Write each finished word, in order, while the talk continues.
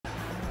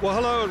Well,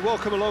 hello and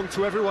welcome along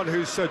to everyone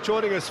who's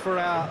joining us for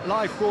our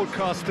live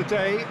broadcast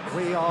today.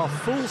 We are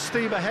full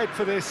steam ahead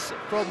for this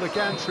from the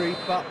gantry,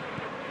 but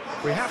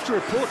we have to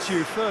report to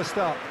you first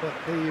up that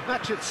the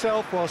match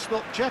itself, whilst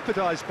not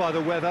jeopardised by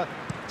the weather,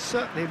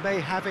 certainly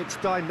may have its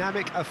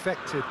dynamic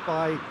affected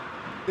by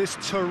this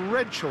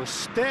torrential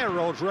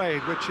stair-rod rain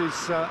which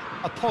is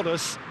upon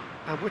us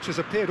and which has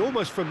appeared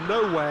almost from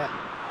nowhere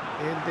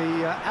in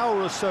the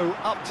hour or so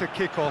up to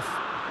kick-off.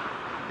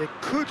 It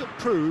could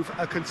prove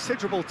a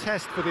considerable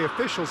test for the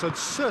officials and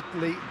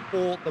certainly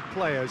for the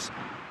players.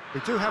 We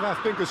do have our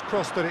fingers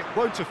crossed that it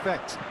won't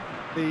affect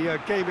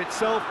the game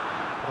itself,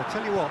 but I'll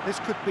tell you what, this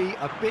could be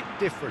a bit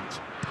different.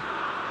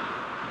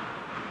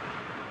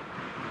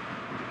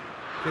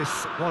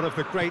 This one of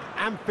the great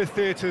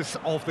amphitheatres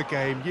of the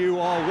game. You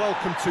are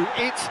welcome to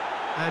it,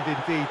 and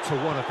indeed to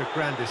one of the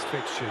grandest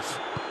fixtures.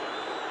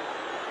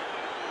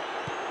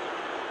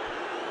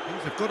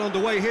 Things have got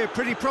underway here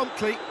pretty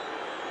promptly.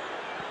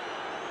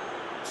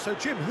 So,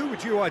 Jim, who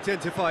would you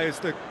identify as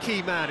the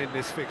key man in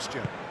this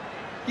fixture?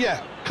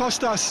 Yeah,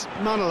 Kostas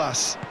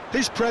Manolas.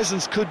 His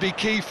presence could be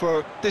key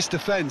for this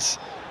defence.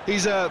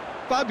 He's a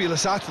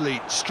fabulous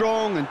athlete,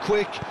 strong and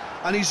quick,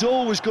 and he's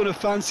always going to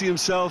fancy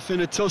himself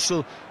in a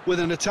tussle with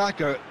an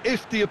attacker.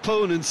 If the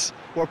opponents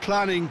were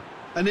planning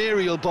an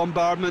aerial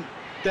bombardment,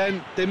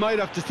 then they might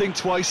have to think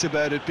twice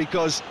about it,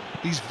 because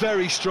he's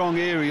very strong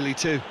aerially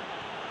too.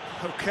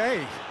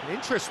 OK,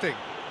 interesting.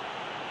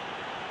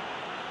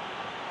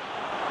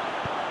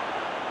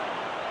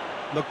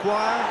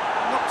 Maguire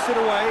knocks it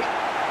away.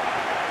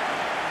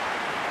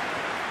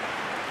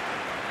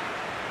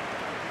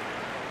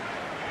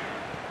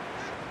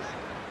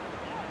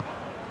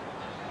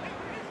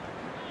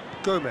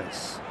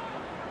 Gomez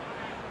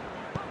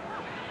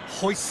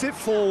hoists it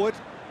forward.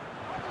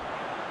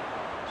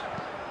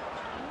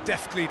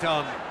 Deftly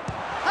done.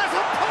 Has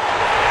a pop!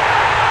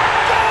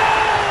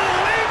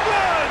 Goal!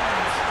 England!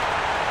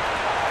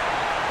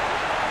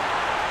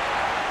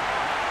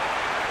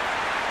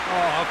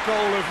 Oh, a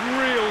goal of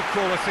real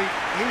quality.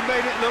 He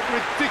made it look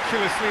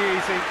ridiculously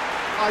easy.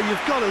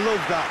 You've got to love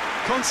that.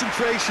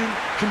 Concentration,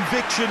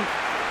 conviction,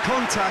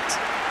 contact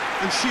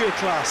and sheer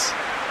class.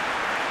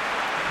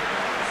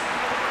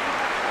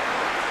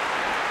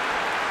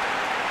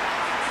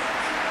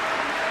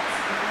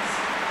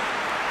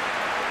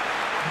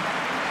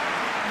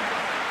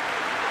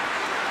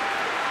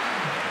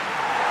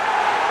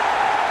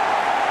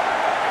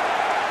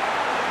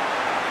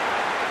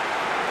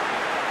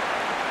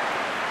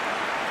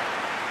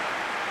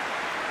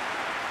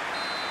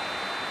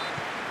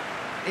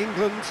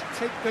 England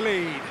take the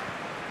lead.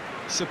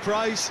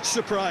 Surprise,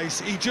 surprise.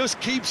 He just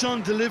keeps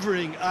on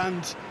delivering,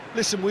 and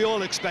listen, we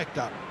all expect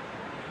that.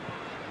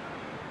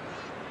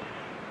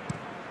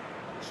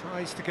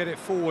 Tries to get it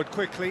forward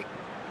quickly.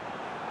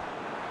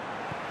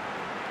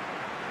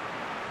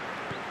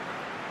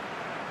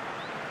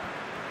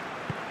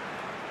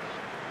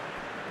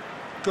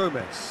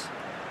 Gomez.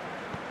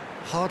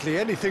 Hardly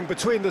anything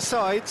between the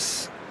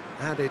sides,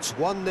 and it's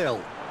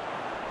 1-0.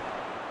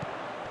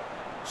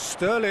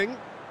 Sterling.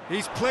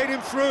 He's played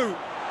him through.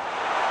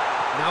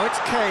 Now it's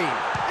Kane.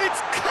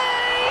 It's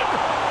Kane!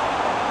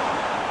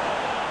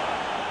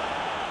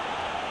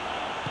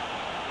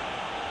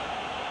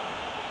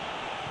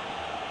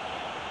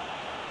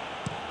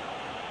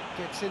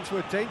 Gets into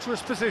a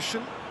dangerous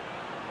position.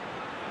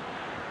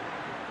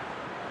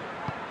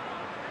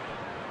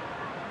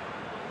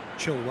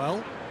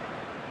 Chilwell.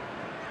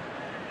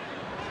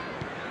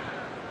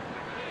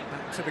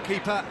 Back to the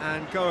keeper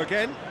and go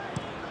again.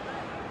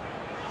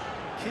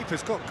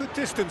 Keeper's got good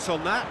distance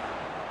on that.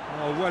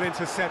 Oh, well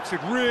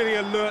intercepted, really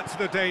alert to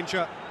the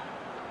danger.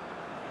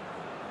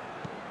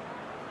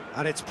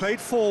 And it's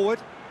played forward.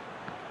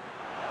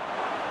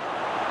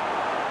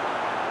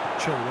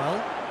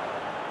 Chilwell.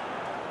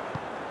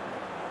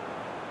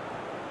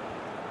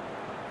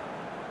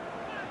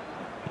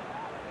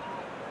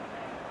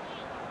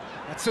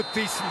 That's a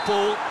decent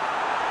ball.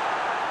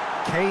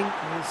 Kane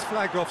is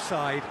flagged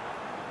offside.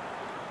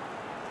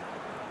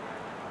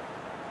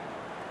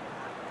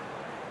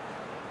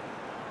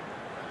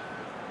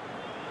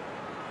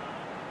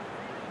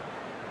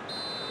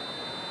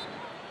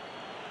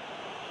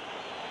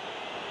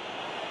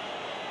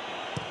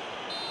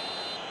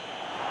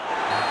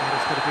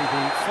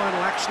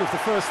 Final action of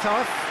the first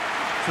half.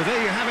 So there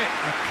you have it,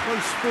 a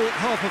close-fought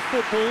half of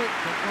football,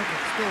 but one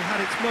that still had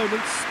its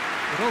moments,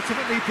 but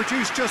ultimately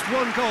produced just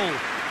one goal.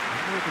 A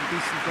more than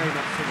decent game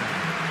up to now.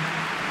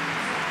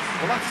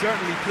 Well, that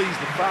certainly pleased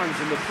the fans,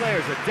 and the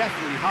players are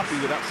definitely happy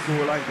with that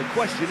scoreline. The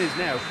question is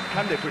now,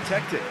 can they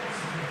protect it?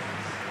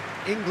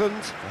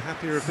 England, the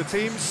happier of the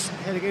teams,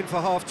 heading in for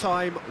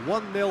half-time,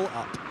 1-0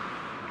 up.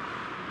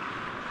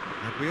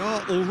 And we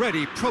are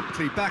already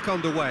promptly back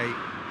underway.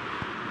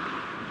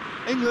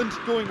 England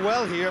going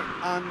well here,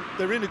 and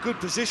they're in a good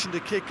position to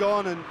kick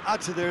on and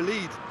add to their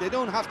lead. They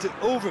don't have to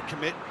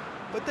overcommit,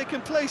 but they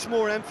can place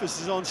more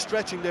emphasis on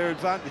stretching their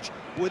advantage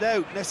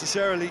without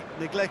necessarily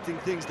neglecting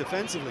things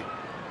defensively.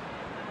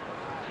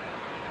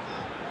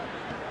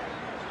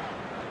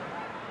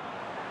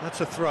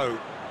 That's a throw.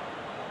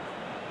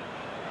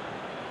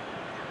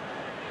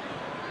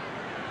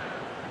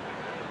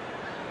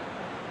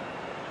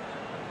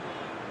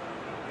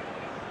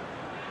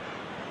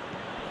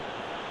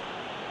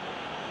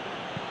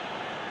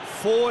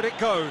 Forward it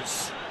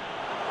goes.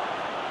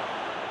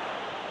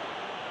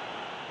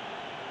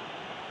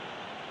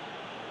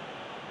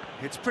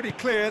 It's pretty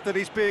clear that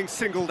he's being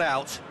singled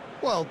out.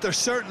 Well, there's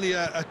certainly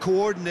a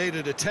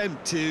coordinated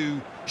attempt to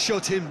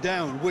shut him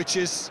down, which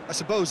is, I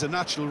suppose, a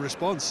natural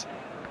response.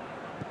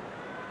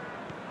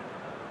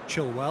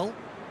 Chilwell.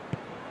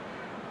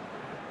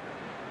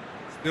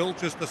 Still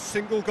just a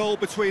single goal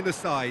between the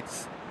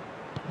sides.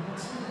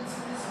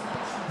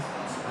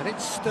 And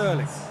it's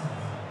Sterling.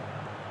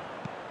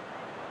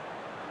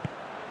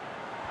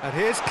 And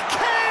here's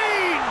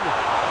Kane!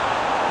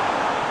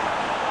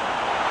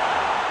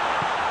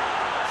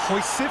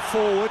 Hoists it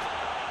forward.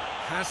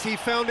 Has he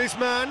found his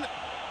man?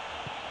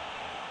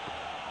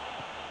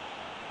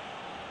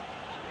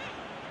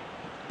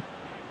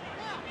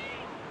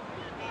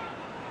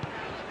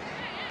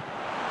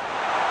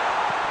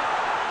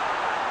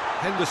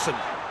 Henderson.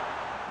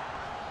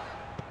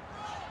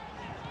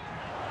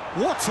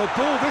 What a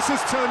ball this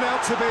has turned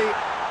out to be.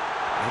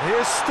 And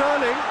here's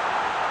Sterling.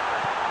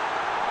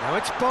 Now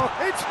it's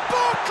Barkley!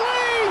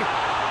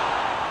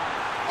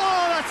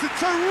 Oh, that's a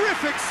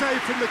terrific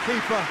save from the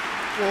keeper.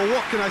 Well,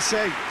 what can I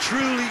say?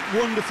 Truly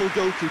wonderful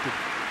goalkeeping.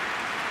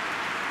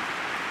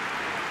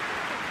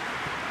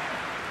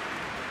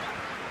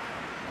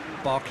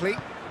 Barkley.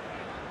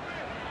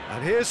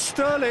 And here's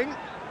Sterling.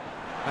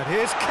 And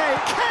here's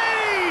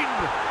Kane!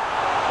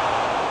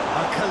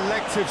 A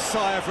collective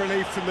sigh of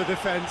relief from the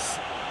defence.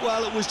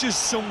 Well, it was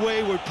just some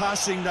wayward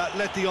passing that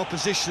let the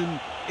opposition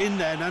in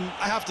then, and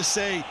I have to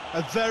say,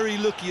 a very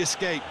lucky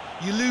escape.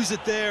 You lose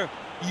it there,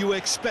 you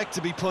expect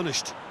to be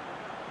punished.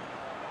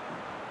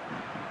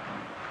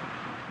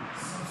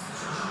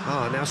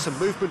 Now some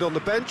movement on the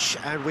bench,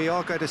 and we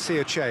are going to see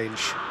a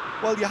change.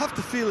 Well, you have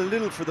to feel a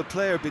little for the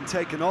player being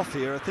taken off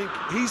here. I think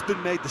he's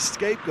been made the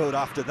scapegoat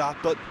after that,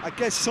 but I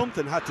guess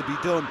something had to be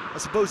done. I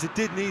suppose it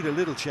did need a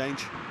little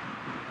change.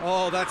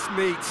 Oh, that's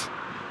neat.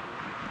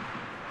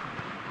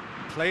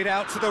 Played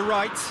out to the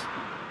right.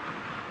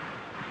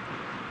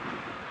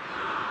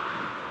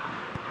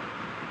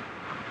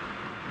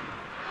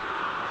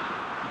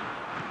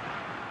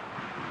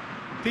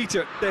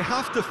 Peter, they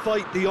have to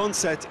fight the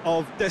onset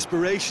of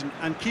desperation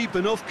and keep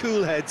enough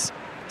cool heads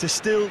to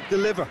still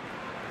deliver.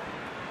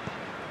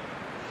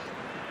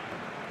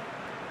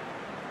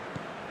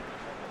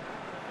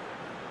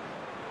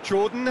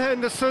 Jordan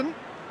Henderson.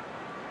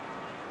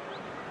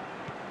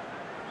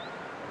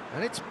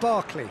 And it's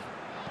Barkley.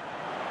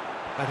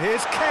 And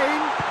here's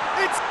Kane.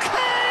 It's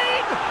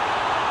Kane!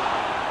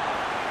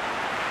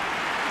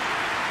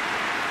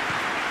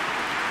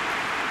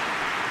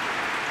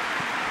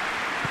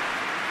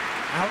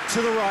 Out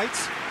to the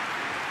right.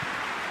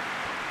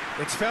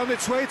 It's found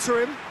its way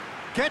to him.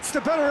 Gets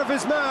the better of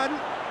his man.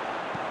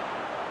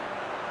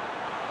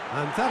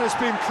 And that has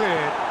been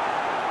cleared.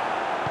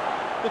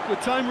 Look, with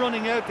time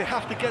running out, they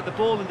have to get the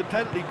ball in the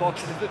penalty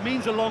box, and if it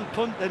means a long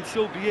punt, then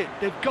so be it.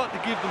 They've got to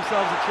give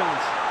themselves a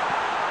chance.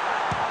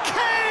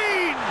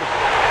 Kane!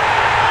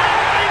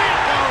 And in it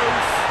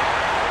goes!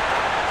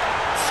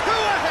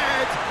 Two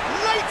ahead,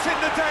 late in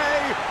the day,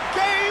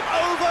 game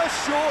over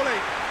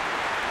surely.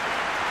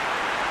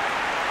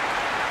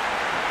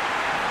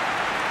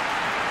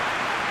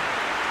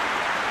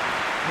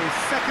 His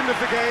second of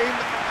the game,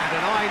 and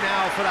an eye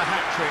now for the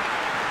hat-trick.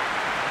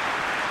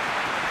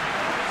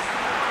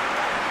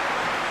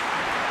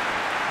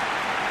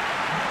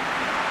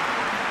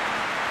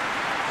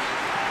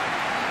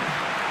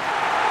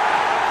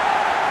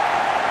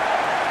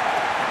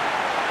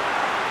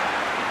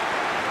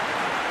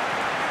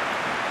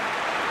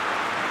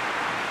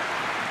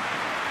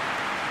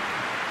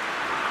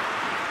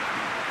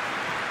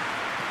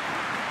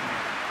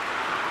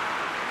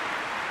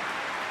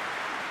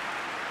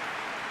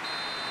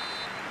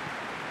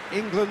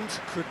 England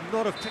could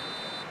not have picked...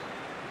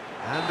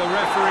 And the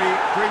referee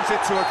brings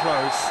it to a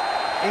close.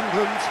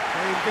 England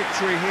claim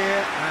victory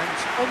here, and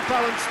on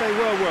balance they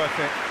were worth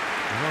it.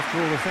 And after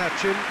all of that,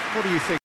 Jim, what do you think?